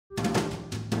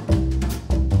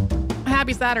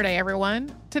Happy Saturday,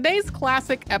 everyone. Today's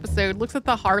classic episode looks at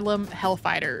the Harlem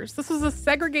Hellfighters. This was a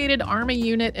segregated army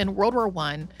unit in World War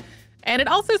I, and it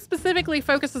also specifically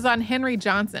focuses on Henry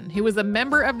Johnson, who was a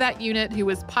member of that unit who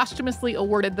was posthumously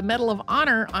awarded the Medal of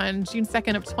Honor on June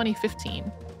 2nd of 2015.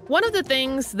 One of the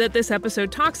things that this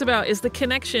episode talks about is the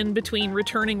connection between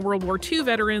returning World War II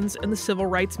veterans and the civil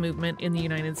rights movement in the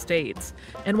United States,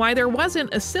 and why there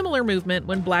wasn't a similar movement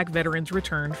when Black veterans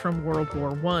returned from World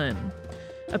War I.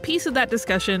 A piece of that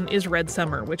discussion is Red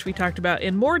Summer, which we talked about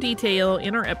in more detail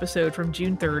in our episode from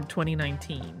June 3rd,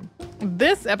 2019.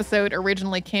 This episode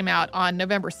originally came out on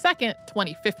November 2nd,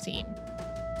 2015.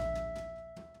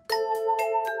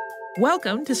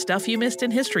 Welcome to Stuff You Missed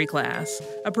in History Class,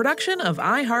 a production of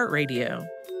iHeartRadio.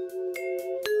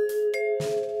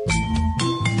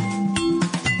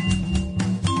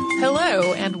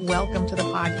 Hello, and welcome to the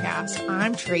podcast.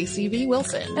 I'm Tracy V.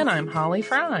 Wilson. And I'm Holly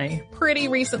Fry. Pretty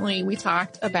recently, we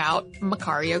talked about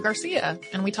Macario Garcia,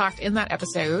 and we talked in that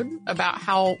episode about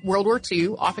how World War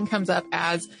II often comes up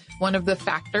as one of the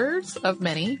factors of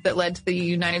many that led to the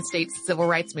United States civil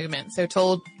rights movement. So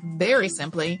told very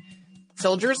simply,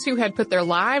 soldiers who had put their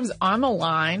lives on the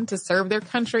line to serve their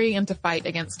country and to fight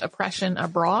against oppression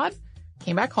abroad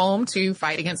came back home to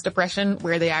fight against oppression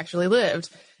where they actually lived.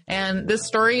 And this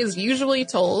story is usually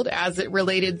told as it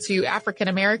related to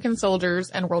African-American soldiers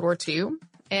and World War II.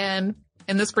 And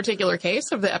in this particular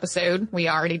case of the episode we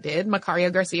already did,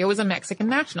 Macario Garcia was a Mexican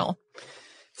national.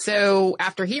 So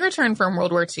after he returned from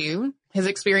World War II, his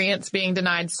experience being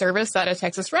denied service at a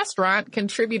Texas restaurant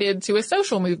contributed to a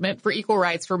social movement for equal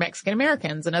rights for Mexican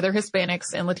Americans and other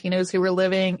Hispanics and Latinos who were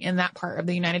living in that part of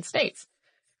the United States.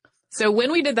 So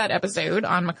when we did that episode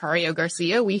on Macario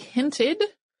Garcia, we hinted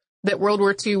that World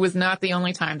War II was not the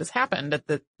only time this happened,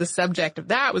 that the subject of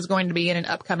that was going to be in an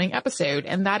upcoming episode,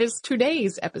 and that is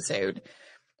today's episode.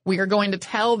 We are going to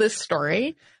tell this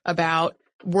story about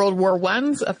World War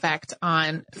I's effect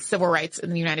on civil rights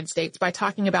in the United States by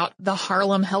talking about the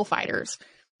Harlem Hellfighters.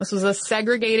 This was a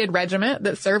segregated regiment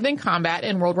that served in combat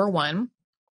in World War I.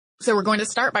 So we're going to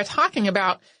start by talking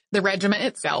about the regiment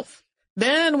itself.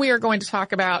 Then we are going to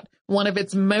talk about one of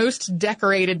its most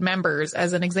decorated members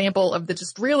as an example of the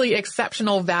just really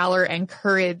exceptional valor and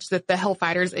courage that the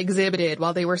Hellfighters exhibited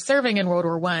while they were serving in World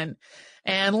War I.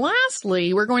 And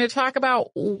lastly, we're going to talk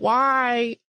about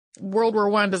why World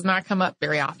War I does not come up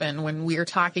very often when we are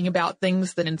talking about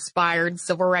things that inspired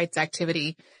civil rights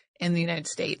activity in the United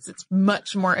States. It's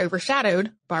much more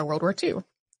overshadowed by World War II.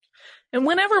 And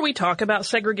whenever we talk about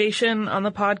segregation on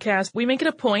the podcast, we make it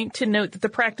a point to note that the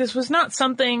practice was not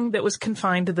something that was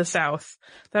confined to the South.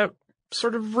 That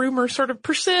sort of rumor sort of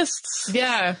persists.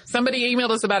 Yeah. Somebody emailed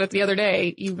us about it the other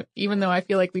day, even though I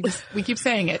feel like we keep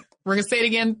saying it. We're going to say it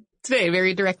again today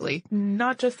very directly.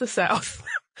 Not just the South.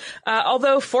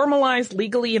 Although formalized,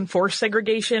 legally enforced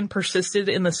segregation persisted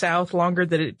in the South longer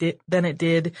than it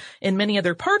did in many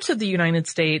other parts of the United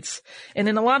States, and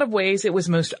in a lot of ways it was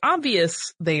most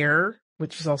obvious there,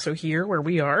 which is also here where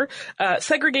we are,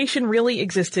 segregation really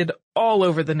existed all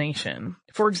over the nation.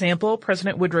 For example,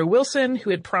 President Woodrow Wilson,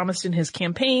 who had promised in his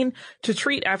campaign to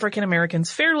treat African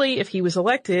Americans fairly if he was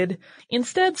elected,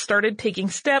 instead started taking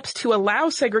steps to allow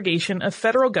segregation of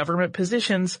federal government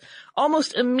positions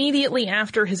almost immediately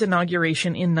after his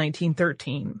inauguration in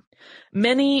 1913.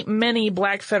 Many, many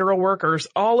Black federal workers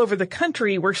all over the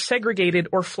country were segregated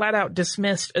or flat out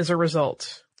dismissed as a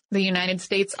result. The United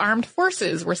States Armed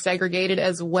Forces were segregated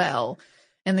as well.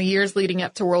 In the years leading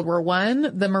up to World War I,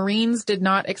 the Marines did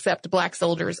not accept Black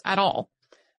soldiers at all.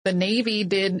 The Navy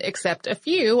did accept a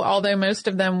few, although most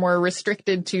of them were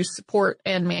restricted to support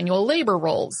and manual labor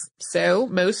roles. So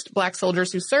most Black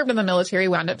soldiers who served in the military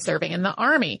wound up serving in the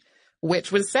Army,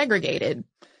 which was segregated.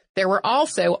 There were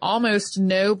also almost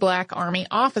no Black Army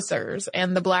officers,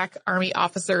 and the Black Army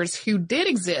officers who did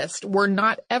exist were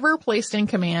not ever placed in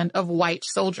command of white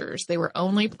soldiers. They were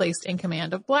only placed in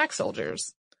command of Black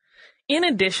soldiers. In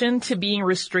addition to being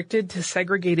restricted to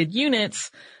segregated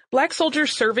units, Black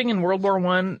soldiers serving in World War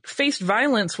I faced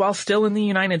violence while still in the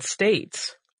United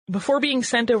States. Before being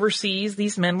sent overseas,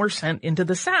 these men were sent into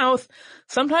the South,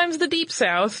 sometimes the Deep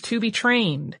South, to be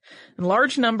trained. And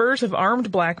large numbers of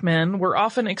armed Black men were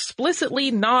often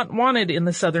explicitly not wanted in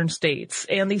the Southern states,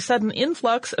 and the sudden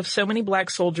influx of so many Black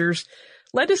soldiers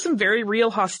led to some very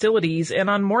real hostilities and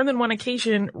on more than one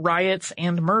occasion, riots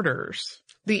and murders.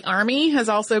 The Army has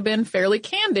also been fairly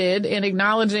candid in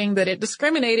acknowledging that it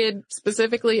discriminated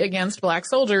specifically against Black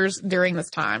soldiers during this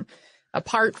time,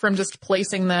 apart from just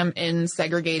placing them in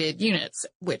segregated units,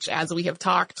 which, as we have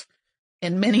talked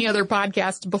in many other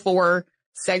podcasts before,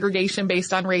 segregation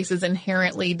based on race is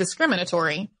inherently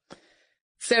discriminatory.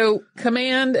 So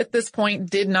command at this point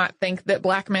did not think that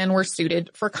black men were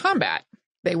suited for combat.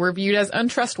 They were viewed as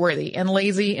untrustworthy and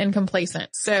lazy and complacent.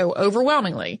 So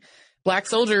overwhelmingly, black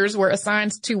soldiers were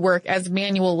assigned to work as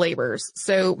manual laborers.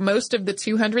 So most of the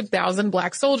 200,000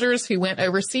 black soldiers who went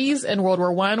overseas in World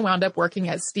War I wound up working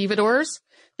as stevedores.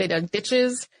 They dug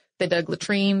ditches, they dug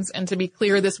latrines, and to be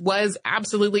clear, this was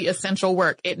absolutely essential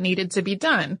work. It needed to be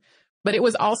done, but it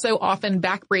was also often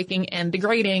backbreaking and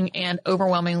degrading and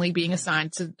overwhelmingly being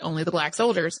assigned to only the black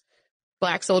soldiers.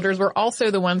 Black soldiers were also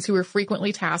the ones who were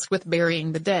frequently tasked with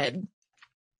burying the dead.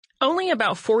 Only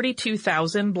about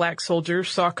 42,000 black soldiers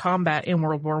saw combat in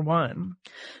World War I.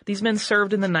 These men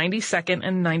served in the 92nd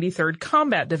and 93rd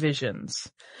Combat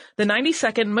Divisions. The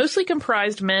 92nd mostly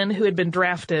comprised men who had been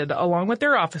drafted along with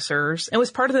their officers and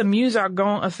was part of the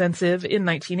Meuse-Argonne offensive in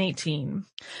 1918.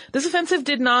 This offensive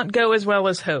did not go as well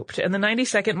as hoped, and the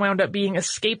 92nd wound up being a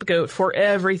scapegoat for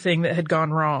everything that had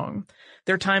gone wrong.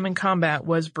 Their time in combat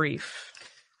was brief.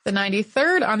 The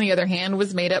 93rd, on the other hand,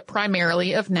 was made up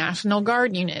primarily of National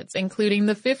Guard units, including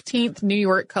the 15th New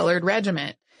York Colored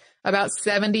Regiment. About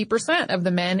 70% of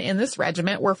the men in this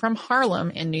regiment were from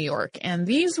Harlem in New York, and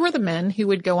these were the men who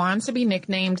would go on to be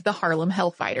nicknamed the Harlem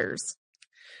Hellfighters.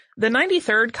 The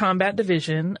 93rd Combat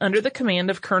Division, under the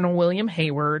command of Colonel William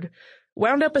Hayward,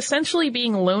 wound up essentially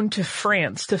being loaned to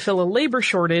France to fill a labor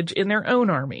shortage in their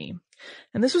own army.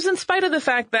 And this was in spite of the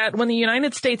fact that when the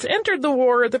United States entered the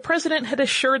war, the president had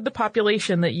assured the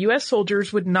population that U.S.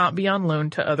 soldiers would not be on loan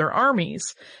to other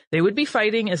armies. They would be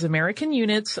fighting as American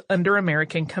units under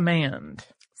American command.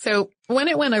 So when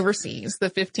it went overseas,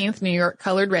 the 15th New York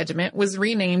Colored Regiment was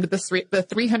renamed the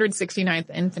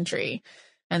 369th Infantry.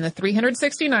 And the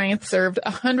 369th served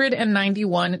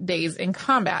 191 days in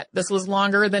combat. This was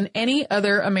longer than any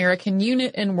other American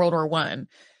unit in World War I.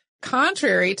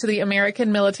 Contrary to the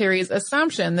American military's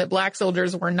assumption that black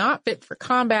soldiers were not fit for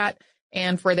combat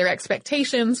and for their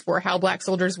expectations for how black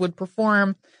soldiers would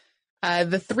perform,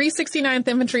 the 369th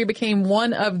Infantry became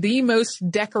one of the most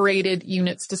decorated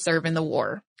units to serve in the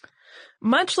war.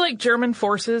 Much like German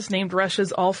forces named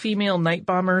Russia's all-female night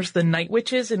bombers the Night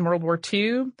Witches in World War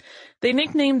II, they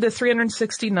nicknamed the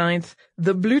 369th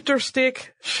the Bluterstig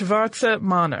Schwarze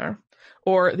Männer,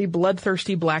 or the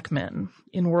Bloodthirsty Black Men,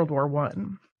 in World War I.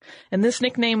 And this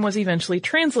nickname was eventually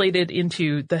translated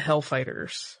into the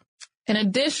Hellfighters. In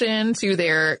addition to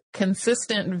their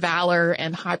consistent valor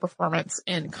and high performance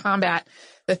in combat,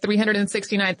 the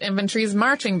 369th Infantry's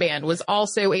marching band was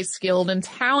also a skilled and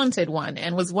talented one,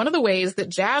 and was one of the ways that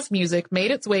jazz music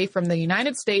made its way from the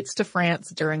United States to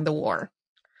France during the war.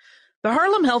 The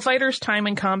Harlem Hellfighters' time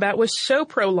in combat was so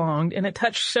prolonged and it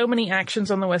touched so many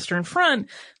actions on the Western Front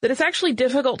that it's actually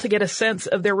difficult to get a sense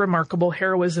of their remarkable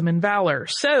heroism and valor.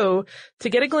 So, to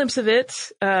get a glimpse of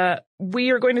it,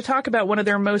 we are going to talk about one of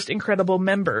their most incredible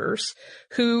members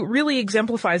who really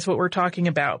exemplifies what we're talking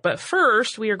about. But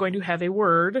first, we are going to have a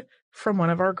word from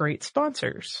one of our great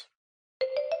sponsors.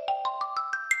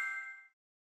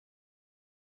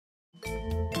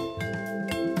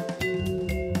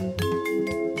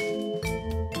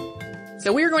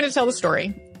 So we are going to tell the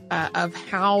story of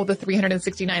how the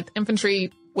 369th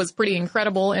Infantry was pretty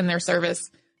incredible in their service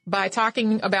by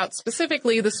talking about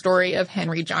specifically the story of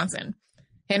Henry Johnson.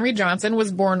 Henry Johnson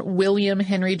was born William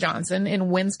Henry Johnson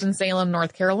in Winston-Salem,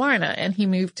 North Carolina, and he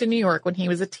moved to New York when he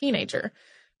was a teenager.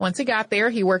 Once he got there,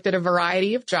 he worked at a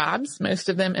variety of jobs, most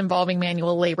of them involving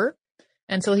manual labor,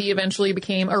 until he eventually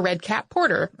became a red cap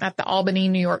porter at the Albany,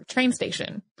 New York train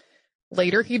station.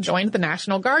 Later, he joined the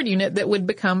National Guard unit that would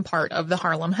become part of the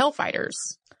Harlem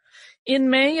Hellfighters. In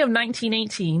May of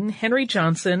 1918, Henry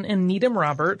Johnson and Needham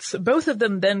Roberts, both of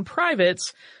them then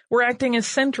privates, were acting as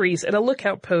sentries at a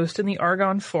lookout post in the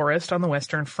Argonne Forest on the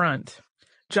Western Front.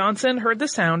 Johnson heard the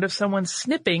sound of someone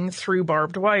snipping through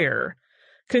barbed wire.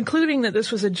 Concluding that this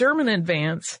was a German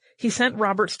advance, he sent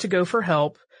Roberts to go for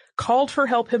help, called for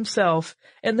help himself,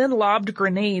 and then lobbed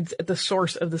grenades at the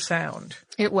source of the sound.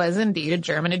 It was indeed a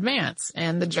German advance,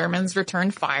 and the Germans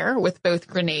returned fire with both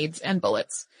grenades and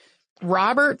bullets.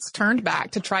 Roberts turned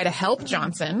back to try to help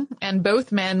Johnson, and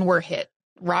both men were hit.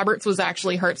 Roberts was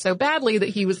actually hurt so badly that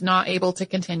he was not able to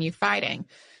continue fighting.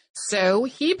 So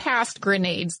he passed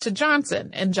grenades to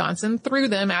Johnson, and Johnson threw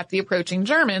them at the approaching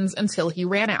Germans until he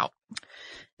ran out.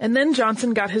 And then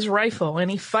Johnson got his rifle, and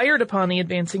he fired upon the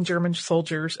advancing German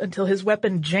soldiers until his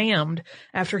weapon jammed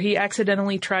after he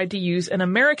accidentally tried to use an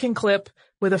American clip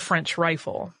with a French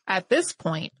rifle. At this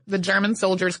point, the German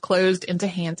soldiers closed into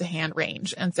hand-to-hand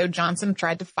range, and so Johnson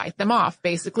tried to fight them off,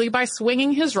 basically by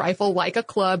swinging his rifle like a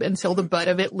club until the butt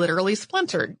of it literally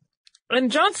splintered. And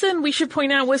Johnson, we should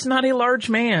point out, was not a large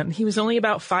man. He was only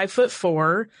about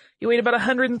 5'4". He weighed about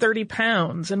 130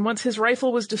 pounds. And once his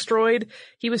rifle was destroyed,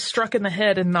 he was struck in the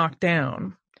head and knocked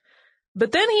down.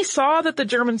 But then he saw that the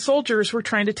German soldiers were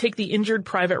trying to take the injured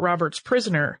Private Roberts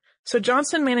prisoner. So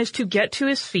Johnson managed to get to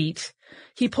his feet.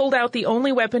 He pulled out the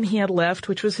only weapon he had left,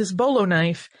 which was his bolo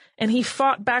knife, and he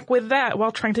fought back with that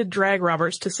while trying to drag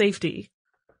Roberts to safety.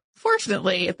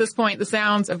 Fortunately, at this point, the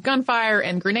sounds of gunfire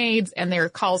and grenades and their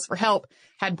calls for help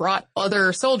had brought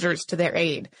other soldiers to their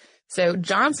aid. So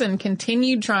Johnson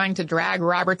continued trying to drag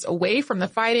Roberts away from the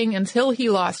fighting until he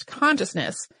lost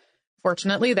consciousness.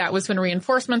 Fortunately, that was when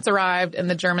reinforcements arrived and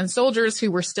the German soldiers who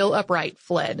were still upright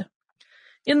fled.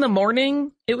 In the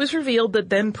morning, it was revealed that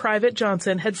then Private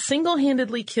Johnson had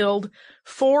single-handedly killed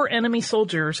 4 enemy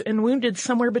soldiers and wounded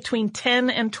somewhere between 10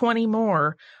 and 20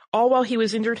 more, all while he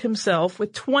was injured himself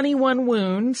with 21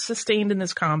 wounds sustained in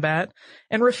this combat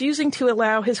and refusing to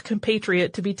allow his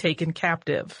compatriot to be taken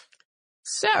captive.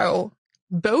 So,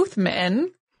 both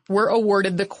men were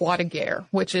awarded the Croix de Guerre,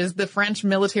 which is the French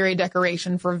military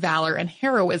decoration for valor and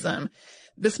heroism.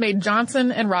 This made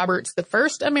Johnson and Roberts the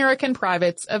first American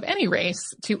privates of any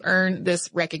race to earn this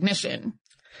recognition.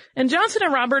 And Johnson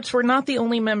and Roberts were not the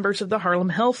only members of the Harlem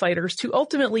Hellfighters to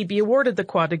ultimately be awarded the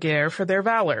Croix de Guerre for their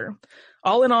valor.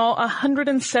 All in all,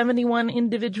 171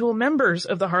 individual members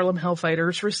of the Harlem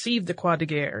Hellfighters received the Croix de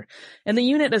Guerre, and the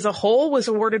unit as a whole was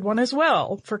awarded one as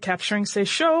well for capturing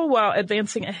Seychelles while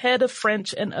advancing ahead of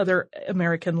French and other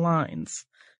American lines.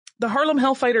 The Harlem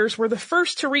Hellfighters were the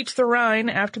first to reach the Rhine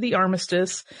after the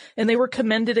armistice, and they were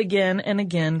commended again and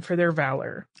again for their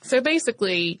valor. So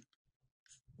basically,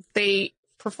 they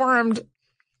performed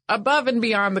above and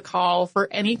beyond the call for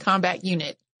any combat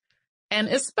unit, and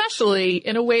especially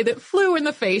in a way that flew in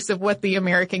the face of what the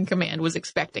American command was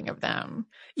expecting of them.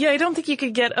 Yeah, I don't think you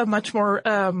could get a much more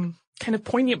kind of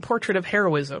poignant portrait of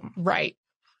heroism. Right.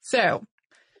 So,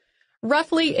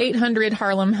 roughly 800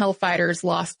 Harlem Hellfighters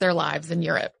lost their lives in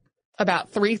Europe.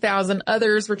 About 3,000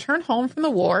 others returned home from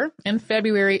the war in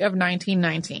February of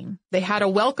 1919. They had a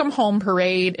welcome home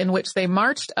parade in which they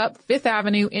marched up Fifth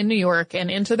Avenue in New York and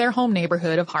into their home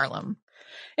neighborhood of Harlem.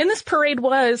 And this parade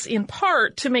was, in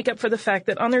part, to make up for the fact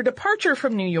that on their departure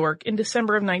from New York in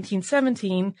December of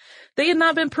 1917, they had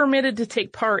not been permitted to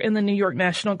take part in the New York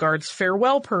National Guard's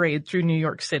farewell parade through New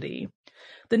York City.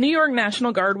 The New York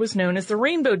National Guard was known as the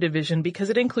Rainbow Division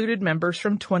because it included members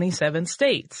from 27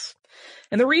 states.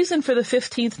 And the reason for the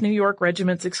 15th New York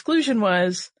Regiment's exclusion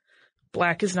was,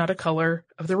 black is not a color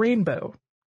of the rainbow.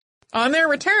 On their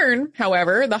return,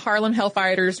 however, the Harlem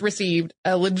Hellfighters received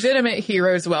a legitimate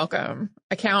hero's welcome.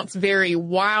 Accounts vary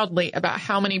wildly about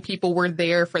how many people were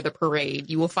there for the parade.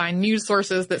 You will find news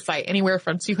sources that cite anywhere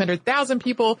from 200,000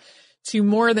 people to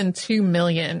more than 2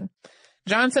 million.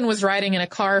 Johnson was riding in a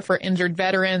car for injured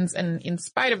veterans, and in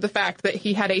spite of the fact that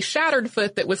he had a shattered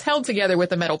foot that was held together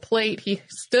with a metal plate, he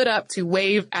stood up to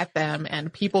wave at them,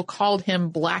 and people called him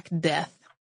Black Death.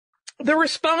 The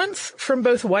response from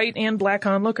both white and black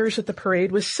onlookers at the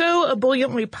parade was so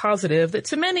ebulliently positive that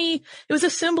to many, it was a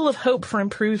symbol of hope for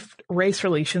improved race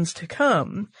relations to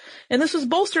come. And this was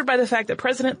bolstered by the fact that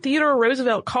President Theodore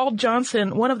Roosevelt called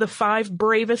Johnson one of the 5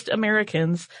 bravest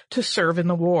Americans to serve in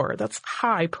the war. That's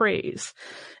high praise.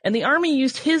 And the Army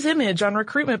used his image on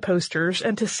recruitment posters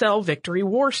and to sell victory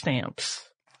war stamps.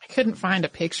 Couldn't find a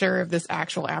picture of this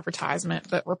actual advertisement,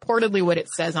 but reportedly what it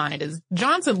says on it is,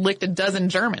 Johnson licked a dozen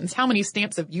Germans. How many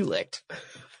stamps have you licked?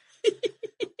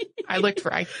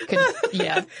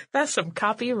 Yeah. That's some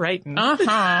copywriting.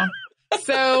 Uh-huh.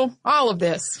 So, all of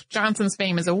this, Johnson's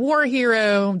fame as a war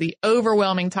hero, the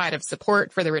overwhelming tide of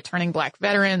support for the returning black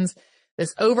veterans,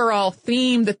 this overall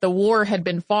theme that the war had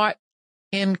been fought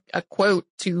in a quote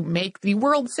to make the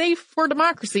world safe for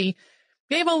democracy,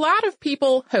 gave a lot of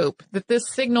people hope that this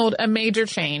signaled a major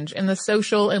change in the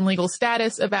social and legal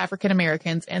status of African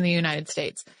Americans in the United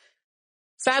States.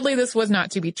 Sadly, this was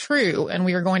not to be true, and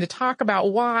we are going to talk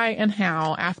about why and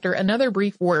how after another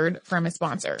brief word from a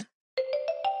sponsor.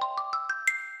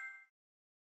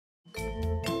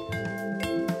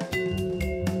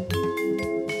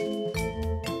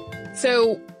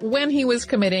 So, when he was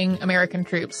committing American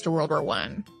troops to World War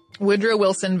I, Woodrow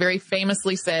Wilson very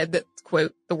famously said that,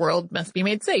 quote, the world must be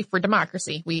made safe for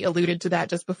democracy. We alluded to that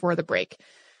just before the break.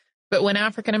 But when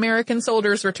African American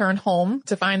soldiers returned home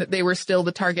to find that they were still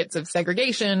the targets of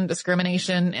segregation,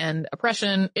 discrimination, and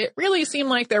oppression, it really seemed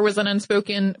like there was an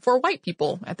unspoken for white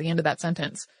people at the end of that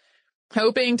sentence.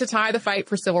 Hoping to tie the fight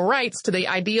for civil rights to the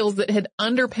ideals that had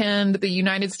underpinned the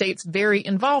United States' very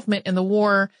involvement in the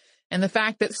war, and the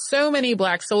fact that so many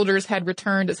black soldiers had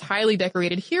returned as highly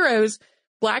decorated heroes,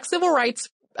 black civil rights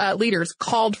leaders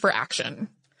called for action.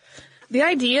 The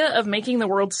idea of making the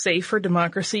world safe for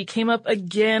democracy came up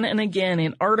again and again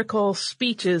in articles,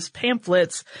 speeches,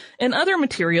 pamphlets, and other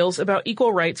materials about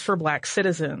equal rights for black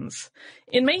citizens.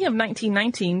 In May of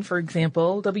 1919, for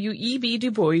example, W.E.B.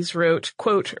 Du Bois wrote,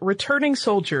 quote, "Returning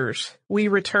soldiers, we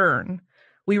return.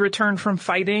 We return from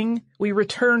fighting, we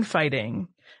return fighting.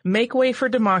 Make way for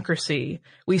democracy.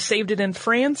 We saved it in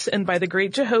France, and by the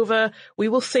great Jehovah, we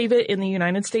will save it in the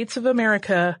United States of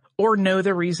America, or know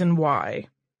the reason why."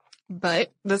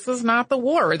 But this is not the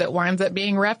war that winds up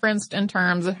being referenced in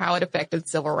terms of how it affected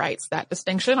civil rights. That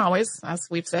distinction always, as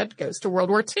we've said, goes to World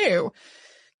War II.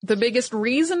 The biggest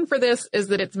reason for this is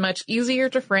that it's much easier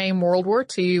to frame World War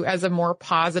II as a more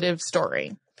positive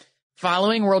story.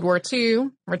 Following World War II,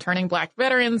 returning black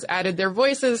veterans added their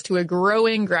voices to a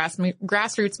growing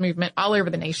grassroots movement all over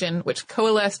the nation, which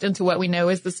coalesced into what we know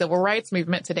as the civil rights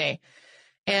movement today.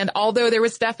 And although there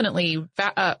was definitely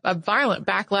a violent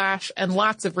backlash and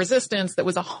lots of resistance that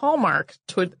was a hallmark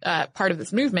to part of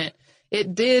this movement,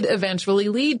 it did eventually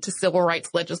lead to civil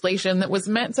rights legislation that was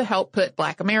meant to help put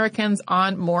black Americans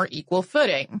on more equal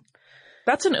footing.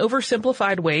 That's an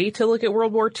oversimplified way to look at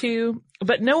World War II,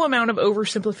 but no amount of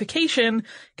oversimplification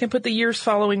can put the years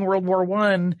following World War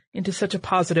I into such a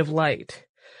positive light.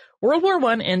 World War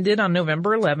I ended on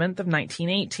November 11th of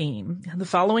 1918. The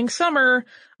following summer,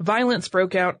 violence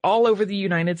broke out all over the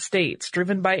United States,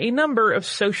 driven by a number of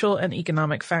social and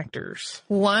economic factors.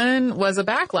 One was a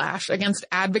backlash against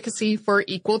advocacy for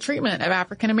equal treatment of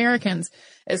African Americans,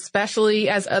 especially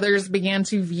as others began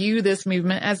to view this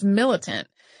movement as militant.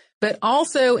 But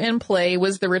also in play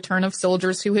was the return of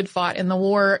soldiers who had fought in the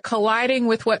war, colliding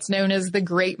with what's known as the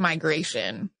Great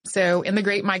Migration. So in the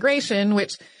Great Migration,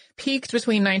 which peaked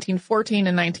between 1914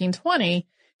 and 1920,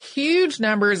 huge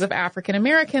numbers of African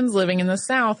Americans living in the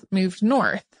South moved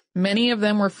north. Many of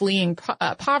them were fleeing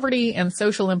poverty and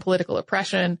social and political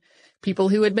oppression. People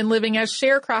who had been living as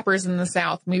sharecroppers in the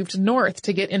South moved north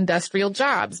to get industrial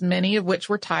jobs, many of which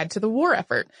were tied to the war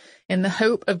effort, in the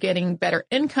hope of getting better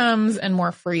incomes and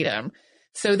more freedom.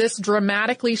 So this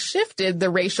dramatically shifted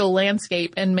the racial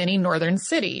landscape in many northern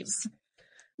cities.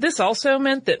 This also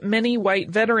meant that many white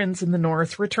veterans in the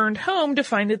North returned home to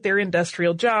find that their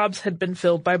industrial jobs had been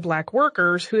filled by black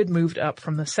workers who had moved up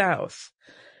from the South.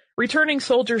 Returning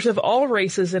soldiers of all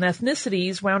races and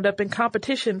ethnicities wound up in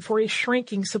competition for a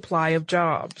shrinking supply of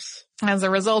jobs. As a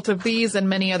result of these and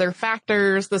many other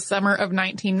factors, the summer of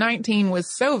 1919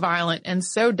 was so violent and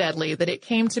so deadly that it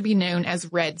came to be known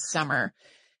as Red Summer.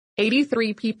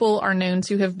 83 people are known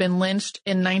to have been lynched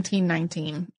in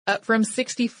 1919, up from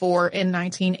 64 in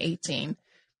 1918.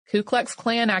 Ku Klux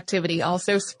Klan activity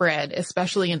also spread,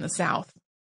 especially in the South.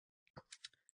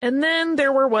 And then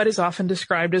there were what is often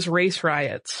described as race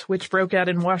riots, which broke out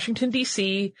in Washington,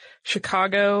 D.C.,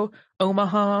 Chicago,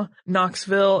 Omaha,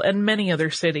 Knoxville, and many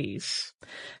other cities.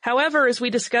 However, as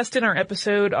we discussed in our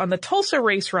episode on the Tulsa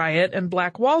race riot and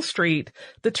Black Wall Street,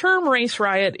 the term race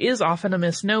riot is often a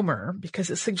misnomer because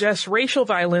it suggests racial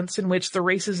violence in which the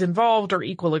races involved are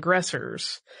equal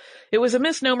aggressors. It was a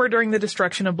misnomer during the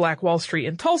destruction of Black Wall Street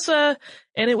in Tulsa,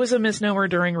 and it was a misnomer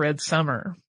during Red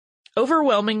Summer.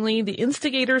 Overwhelmingly, the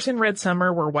instigators in Red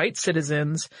Summer were white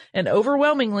citizens, and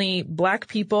overwhelmingly, black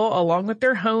people, along with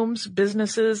their homes,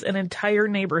 businesses, and entire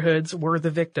neighborhoods, were the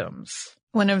victims.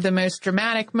 One of the most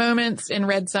dramatic moments in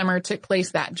Red Summer took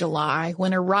place that July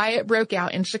when a riot broke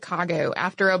out in Chicago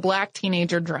after a black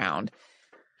teenager drowned.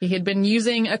 He had been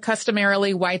using a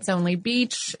customarily whites-only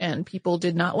beach, and people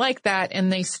did not like that, and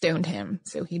they stoned him.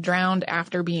 So he drowned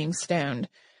after being stoned.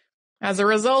 As a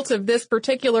result of this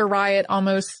particular riot,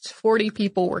 almost 40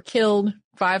 people were killed,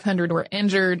 500 were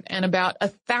injured, and about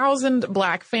 1,000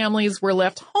 black families were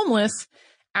left homeless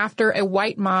after a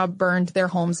white mob burned their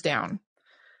homes down.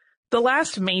 The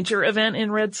last major event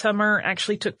in Red Summer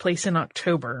actually took place in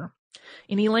October.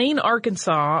 In Elaine,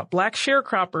 Arkansas, black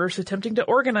sharecroppers attempting to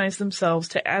organize themselves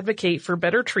to advocate for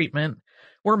better treatment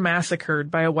were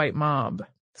massacred by a white mob.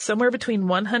 Somewhere between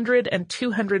 100 and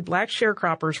 200 black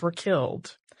sharecroppers were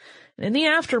killed. In the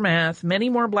aftermath, many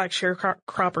more black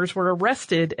sharecroppers were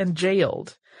arrested and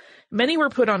jailed. Many were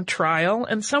put on trial,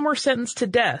 and some were sentenced to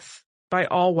death by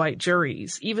all-white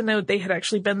juries, even though they had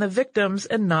actually been the victims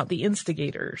and not the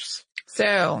instigators.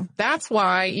 So that's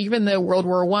why, even though World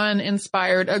War I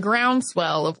inspired a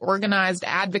groundswell of organized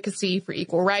advocacy for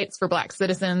equal rights for black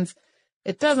citizens,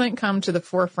 it doesn't come to the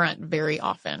forefront very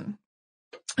often.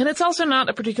 And it's also not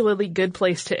a particularly good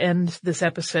place to end this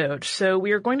episode, so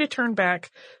we are going to turn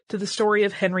back to the story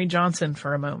of Henry Johnson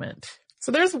for a moment.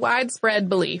 So there's widespread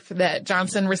belief that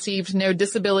Johnson received no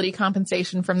disability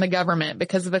compensation from the government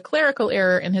because of a clerical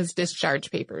error in his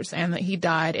discharge papers and that he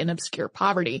died in obscure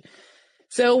poverty.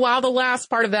 So while the last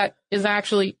part of that is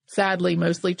actually, sadly,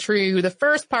 mostly true, the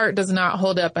first part does not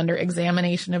hold up under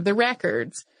examination of the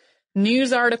records.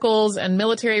 News articles and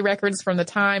military records from the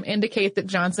time indicate that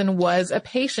Johnson was a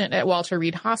patient at Walter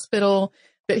Reed Hospital,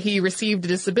 that he received a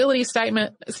disability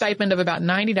stipend of about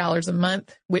 $90 a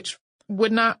month, which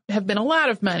would not have been a lot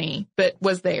of money, but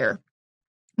was there.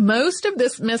 Most of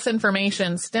this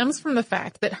misinformation stems from the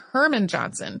fact that Herman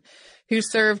Johnson, who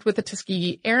served with the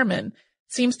Tuskegee Airmen,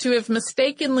 seems to have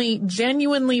mistakenly,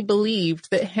 genuinely believed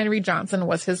that Henry Johnson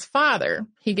was his father.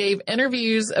 He gave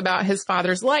interviews about his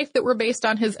father's life that were based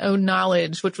on his own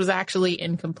knowledge, which was actually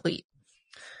incomplete.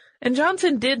 And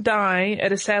Johnson did die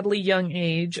at a sadly young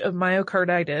age of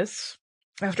myocarditis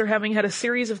after having had a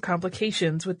series of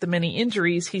complications with the many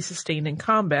injuries he sustained in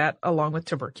combat, along with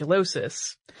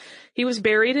tuberculosis. He was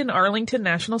buried in Arlington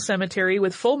National Cemetery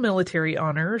with full military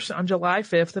honors on July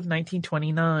 5th of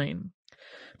 1929.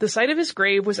 The site of his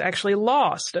grave was actually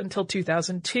lost until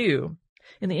 2002.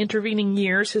 In the intervening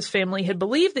years, his family had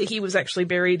believed that he was actually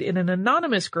buried in an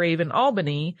anonymous grave in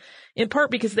Albany, in part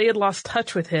because they had lost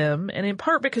touch with him, and in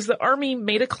part because the Army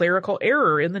made a clerical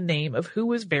error in the name of who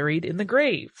was buried in the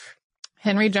grave.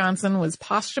 Henry Johnson was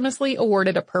posthumously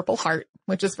awarded a Purple Heart,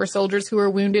 which is for soldiers who were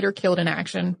wounded or killed in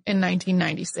action, in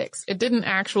 1996. It didn't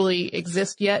actually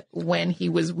exist yet when he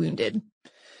was wounded.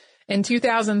 In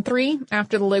 2003,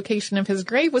 after the location of his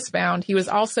grave was found, he was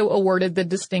also awarded the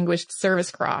Distinguished Service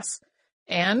Cross,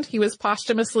 and he was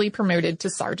posthumously promoted to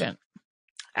sergeant.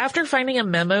 After finding a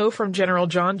memo from General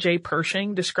John J.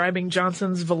 Pershing describing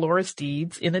Johnson's valorous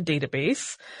deeds in a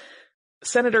database,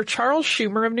 Senator Charles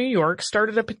Schumer of New York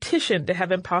started a petition to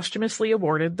have him posthumously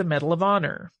awarded the Medal of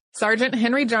Honor. Sergeant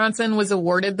Henry Johnson was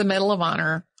awarded the Medal of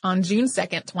Honor on June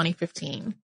 2nd,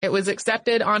 2015. It was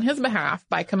accepted on his behalf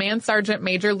by Command Sergeant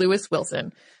Major Lewis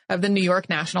Wilson of the New York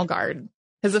National Guard.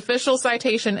 His official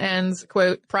citation ends,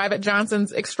 quote, "Private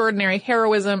Johnson's extraordinary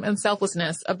heroism and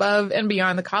selflessness above and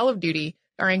beyond the call of duty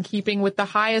are in keeping with the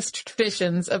highest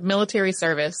traditions of military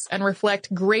service and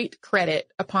reflect great credit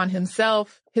upon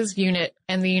himself, his unit,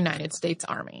 and the United States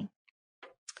Army."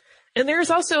 And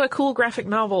there's also a cool graphic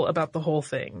novel about the whole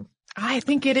thing. I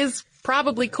think it is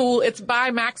probably cool. It's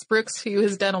by Max Brooks, who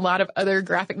has done a lot of other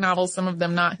graphic novels, some of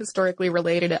them not historically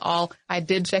related at all. I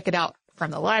did check it out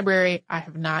from the library. I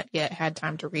have not yet had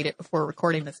time to read it before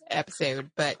recording this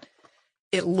episode, but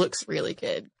it looks really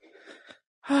good.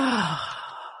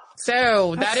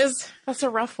 So that's a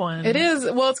rough one. It is.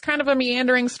 Well, it's kind of a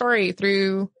meandering story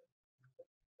through,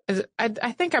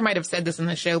 I think I might have said this in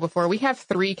the show before. We have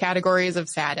 3 categories of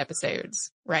sad episodes,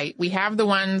 right? We have the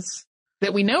ones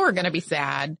that we know are going to be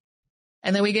sad,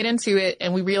 and then we get into it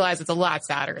and we realize it's a lot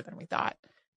sadder than we thought.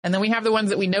 And then we have the ones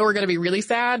that we know are going to be really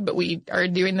sad, but we are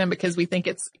doing them because we think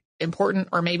it's important,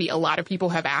 or maybe a lot of people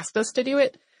have asked us to do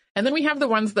it. And then we have the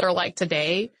ones that are like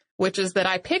today, which is that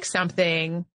I pick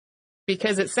something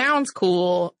because it sounds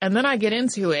cool, and then I get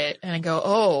into it and I go,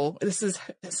 oh, this is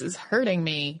hurting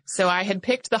me. So I had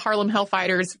picked the Harlem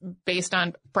Hellfighters based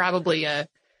on probably a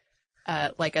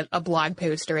blog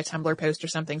post or a Tumblr post or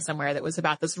something somewhere that was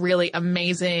about this really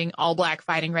amazing all-black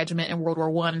fighting regiment in World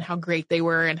War I and how great they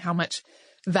were and how much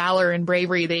valor and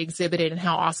bravery they exhibited and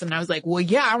how awesome. And I was like, well,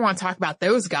 yeah, I want to talk about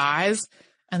those guys.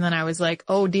 And then I was like,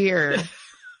 oh dear,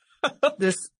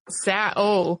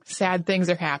 sad things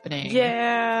are happening.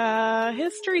 Yeah,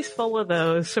 history's full of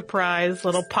those surprise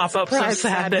little pop-ups of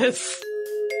sadness.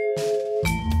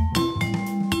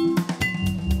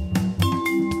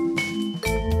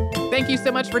 Thank you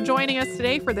so much for joining us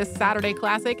today for this Saturday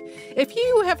Classic. If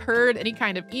you have heard any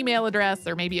kind of email address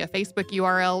or maybe a Facebook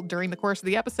URL during the course of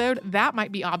the episode, that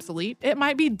might be obsolete. It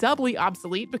might be doubly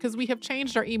obsolete because we have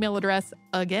changed our email address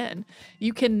again.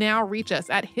 You can now reach us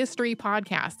at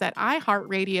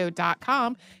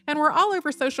historypodcast@iHeartRadio.com, and we're all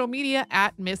over social media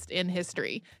at Missed in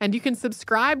History. And you can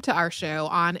subscribe to our show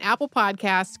on Apple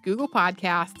Podcasts, Google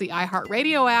Podcasts, the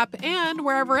iHeartRadio app, and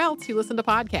wherever else you listen to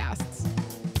podcasts.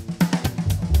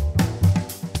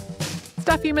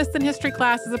 Stuff You Missed in History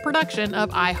Class is a production of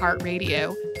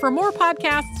iHeartRadio. For more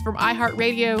podcasts from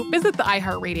iHeartRadio, visit the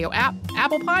iHeartRadio app,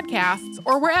 Apple Podcasts,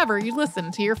 or wherever you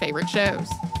listen to your favorite shows.